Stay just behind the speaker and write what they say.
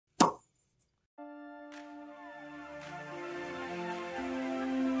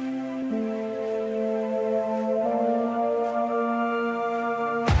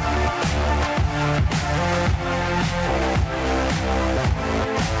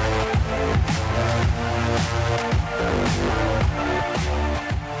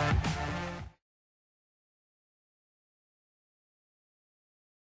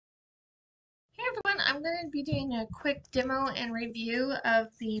I'm going to be doing a quick demo and review of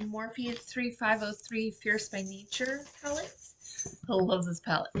the Morphe 3503 Fierce by Nature palettes. I love this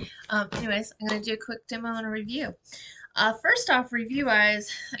palette. Anyways, I'm going to do a quick demo and a review. First off,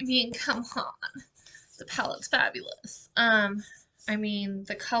 review-wise, I mean, come on. The palette's fabulous. I mean,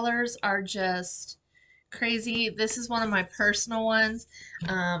 the colors are just crazy. This is one of my personal ones.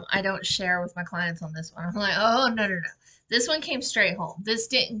 I don't share with my clients on this one. I'm like, oh, no, no, no. This one came straight home. This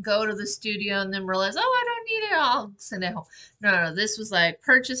didn't go to the studio and then realize, oh, I don't need it. I'll send it home. No, no, this was like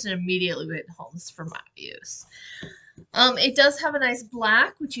purchased and immediately went home. This is for my use. It does have a nice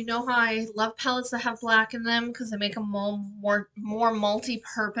black, which you know how I love palettes that have black in them because they make them more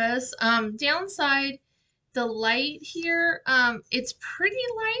multi-purpose. Downside, the light here, it's pretty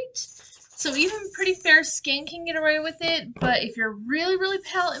light. So even pretty fair skin can get away with it, but if you're really, really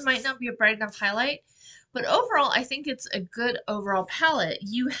pale, it might not be a bright enough highlight. But overall, I think it's a good overall palette.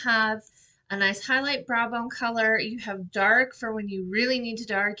 You have a nice highlight brow bone color. You have dark for when you really need to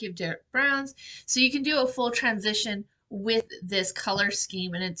dark. You have dark browns. So you can do a full transition with this color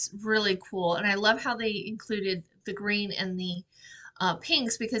scheme, and it's really cool. And I love how they included the green and the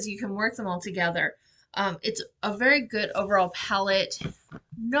pinks because you can work them all together. It's a very good overall palette.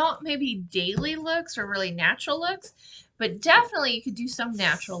 Not maybe daily looks or really natural looks, but definitely you could do some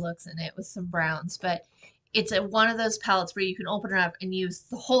natural looks in it with some browns. But it's one of those palettes where you can open it up and use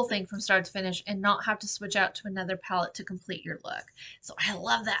the whole thing from start to finish and not have to switch out to another palette to complete your look. So I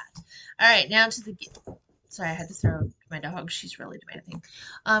love that. All right, now to the... Sorry, I had to throw my dog. She's really demanding.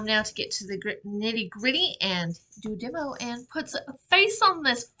 Now to get to the nitty gritty and do a demo and put a face on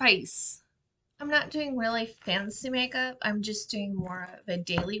this face. I'm not doing really fancy makeup. I'm just doing more of a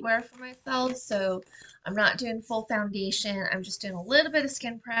daily wear for myself. So I'm not doing full foundation. I'm just doing a little bit of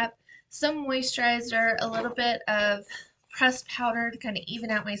skin prep, some moisturizer, a little bit of pressed powder to kind of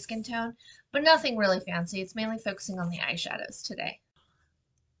even out my skin tone, but nothing really fancy. It's mainly focusing on the eyeshadows today.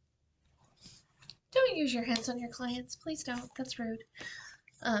 Don't use your hands on your clients. Please don't. That's rude.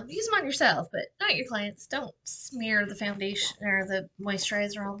 Use them on yourself, but not your clients. Don't smear the foundation or the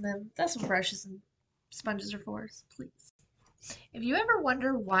moisturizer on them. That's what brushes and sponges are for, please. If you ever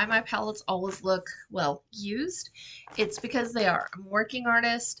wonder why my palettes always look, well, used, it's because they are. I'm a working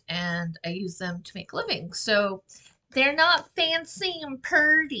artist and I use them to make a living. So they're not fancy and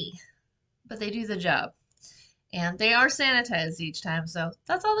pretty, but they do the job. And they are sanitized each time, so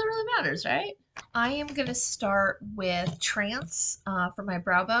that's all that really matters, right? I am going to start with Trance for my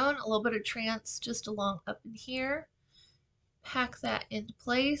brow bone. A little bit of Trance just along up in here. Pack that into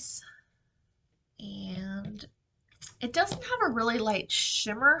place. And it doesn't have a really light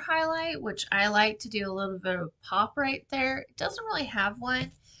shimmer highlight, which I like to do a little bit of pop right there. It doesn't really have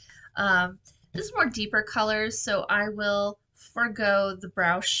one. This is more deeper colors, so I will forego the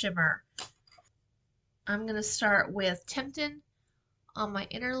brow shimmer. I'm going to start with Temptin' on my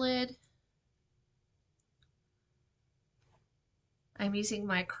inner lid. I'm using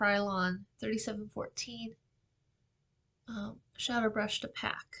my Krylon 3714 shadow brush to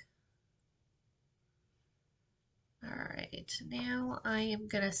pack. Alright, now I am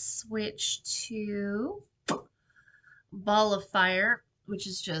going to switch to Ball of Fire, which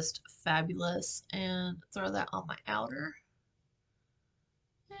is just fabulous, and throw that on my outer.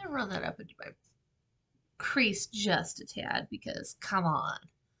 And run that up into my crease just a tad because, come on.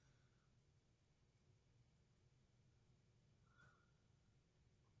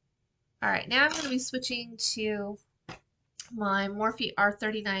 Alright, now I'm going to be switching to my Morphe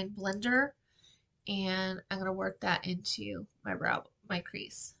R39 blender, and I'm going to work that into my brow, my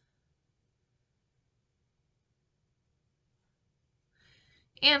crease.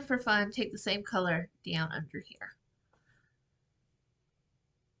 And for fun, take the same color down under here.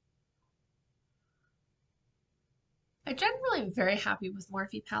 I generally am very happy with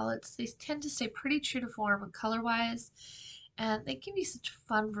Morphe palettes. They tend to stay pretty true to form color-wise, and they give you such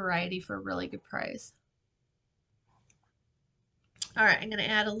fun variety for a really good price. Alright, I'm going to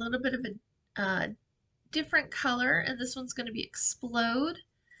add a little bit of a different color, and this one's going to be Explode.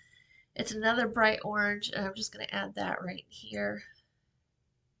 It's another bright orange, and I'm just going to add that right here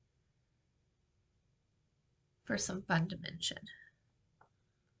for some fun dimension.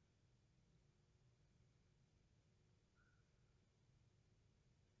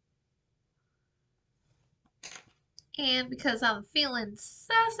 And because I'm feeling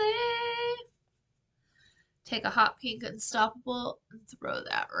sassy, take a hot pink Unstoppable and throw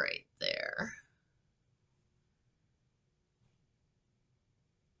that right there.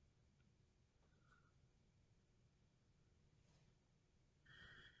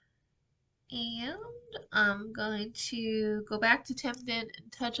 And I'm going to go back to Temptin'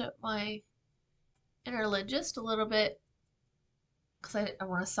 and touch up my inner lid just a little bit because I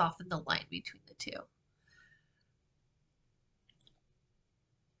want to soften the line between the two.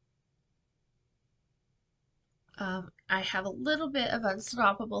 I have a little bit of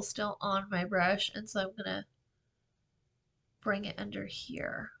Unstoppable still on my brush, and so I'm going to bring it under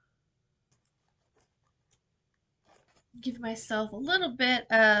here. Give myself a little bit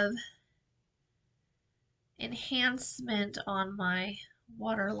of enhancement on my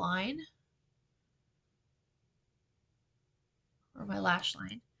waterline, or my lash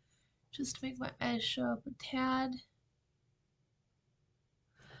line, just to make my eyes show up a tad.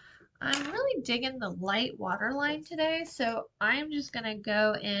 I'm really digging the light waterline today, so I'm just going to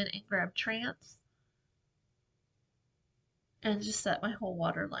go in and grab Trance and just set my whole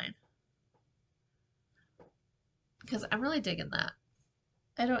waterline, because I'm really digging that.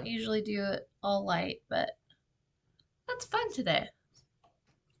 I don't usually do it all light, but that's fun today.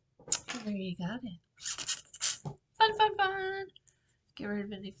 And there you got it. Fun, fun, fun. Get rid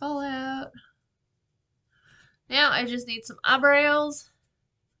of any fallout. Now I just need some eyebrows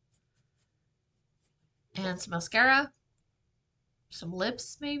and some mascara. Some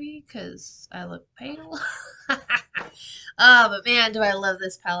lips maybe, because I look pale. But man, do I love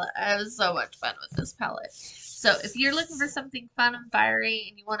this palette. I have so much fun with this palette. So if you're looking for something fun and fiery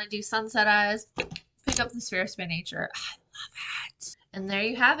and you want to do sunset eyes, pick up this Fierce by Nature. I love it. And there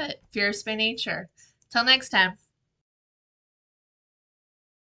you have it, Fierce by Nature. Till next time.